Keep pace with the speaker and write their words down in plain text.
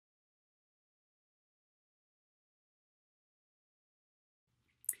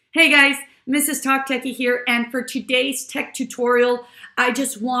Hey guys, Mrs. Talk Techie here, and for today's tech tutorial, I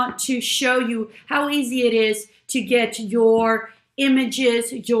just want to show you how easy it is to get your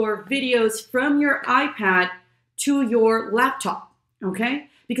images, your videos from your iPad to your laptop, okay?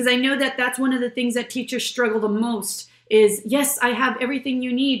 Because I know that that's one of the things that teachers struggle the most is, yes, I have everything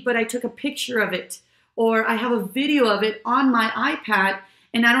you need, but I took a picture of it, or I have a video of it on my iPad,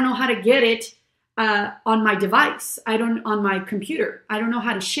 and I don't know how to get it on my device, on my computer. I don't know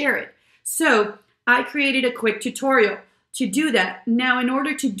how to share it. So I created a quick tutorial to do that. Now, in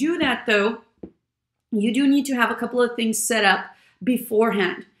order to do that though, you do need to have a couple of things set up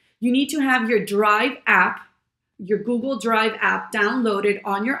beforehand. You need to have your Drive app, your Google Drive app downloaded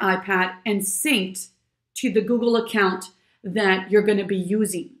on your iPad and synced to the Google account that you're going to be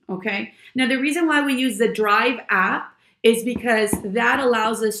using, okay? Now, the reason why we use the Drive app is because that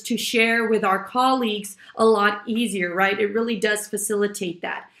allows us to share with our colleagues a lot easier, right? It really does facilitate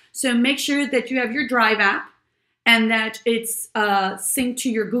that. So make sure that you have your Drive app and that it's synced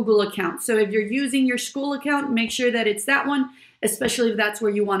to your Google account. So if you're using your school account, make sure that it's that one, especially if that's where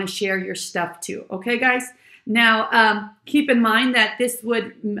you want to share your stuff to. Okay, guys? Now, keep in mind that this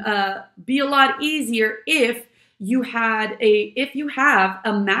would be a lot easier if you have a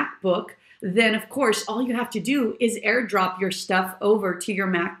MacBook. Then of course, all you have to do is airdrop your stuff over to your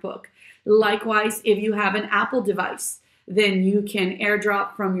MacBook. Likewise, if you have an Apple device, then you can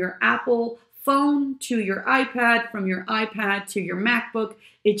airdrop from your Apple phone to your iPad, from your iPad to your MacBook.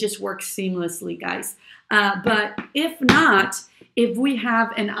 It just works seamlessly, guys. But if not, if we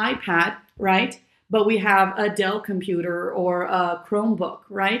have an iPad, right, but we have a Dell computer or a Chromebook,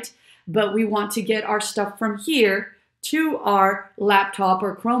 right, but we want to get our stuff from here to our laptop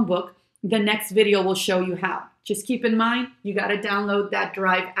or Chromebook, the next video will show you how. Just keep in mind, you got to download that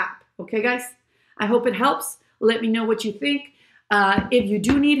Drive app. Okay, guys? I hope it helps. Let me know what you think. If you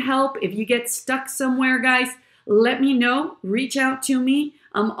do need help, if you get stuck somewhere, guys, let me know. Reach out to me.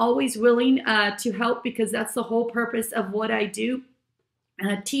 I'm always willing to help because that's the whole purpose of what I do.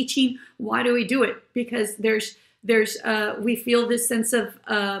 Teaching, why do we do it? Because we feel this sense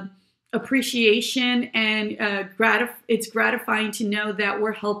of appreciation, and it's gratifying to know that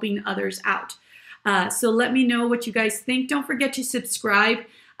we're helping others out. So let me know what you guys think. Don't forget to subscribe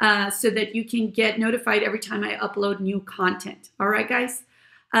so that you can get notified every time I upload new content. All right, guys?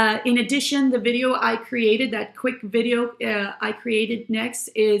 In addition, the video I created, that quick video I created next,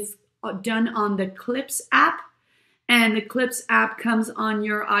 is done on the Clips app. And the Clips app comes on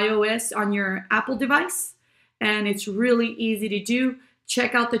your iOS, on your Apple device. And it's really easy to do.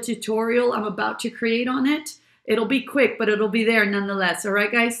 Check out the tutorial I'm about to create on it. It'll be quick, but it'll be there nonetheless. All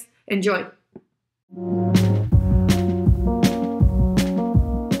right, guys? Enjoy.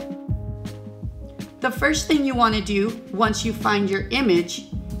 The first thing you want to do once you find your image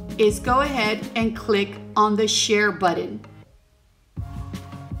is go ahead and click on the share button.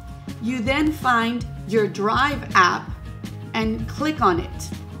 You then find your Drive app and click on it.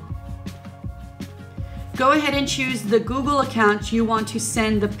 Go ahead and choose the Google account you want to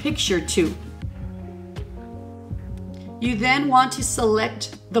send the picture to. You then want to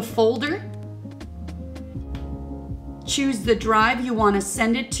select the folder, choose the drive you want to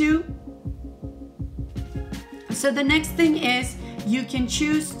send it to. So the next thing is you can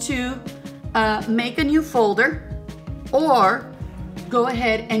choose to make a new folder or go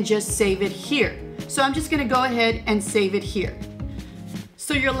ahead and just save it here. So I'm just going to go ahead and save it here.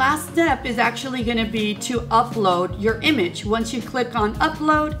 So your last step is actually going to be to upload your image. Once you click on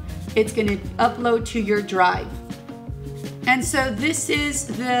upload, it's going to upload to your drive. And so this is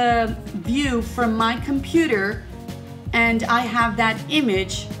the view from my computer, and I have that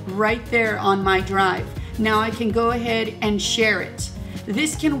image right there on my drive. Now I can go ahead and share it.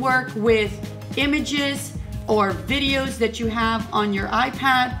 This can work with images or videos that you have on your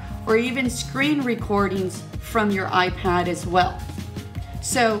iPad, or even screen recordings from your iPad as well.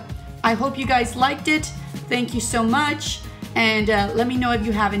 So I hope you guys liked it. Thank you so much. And let me know if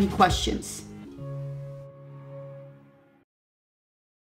you have any questions.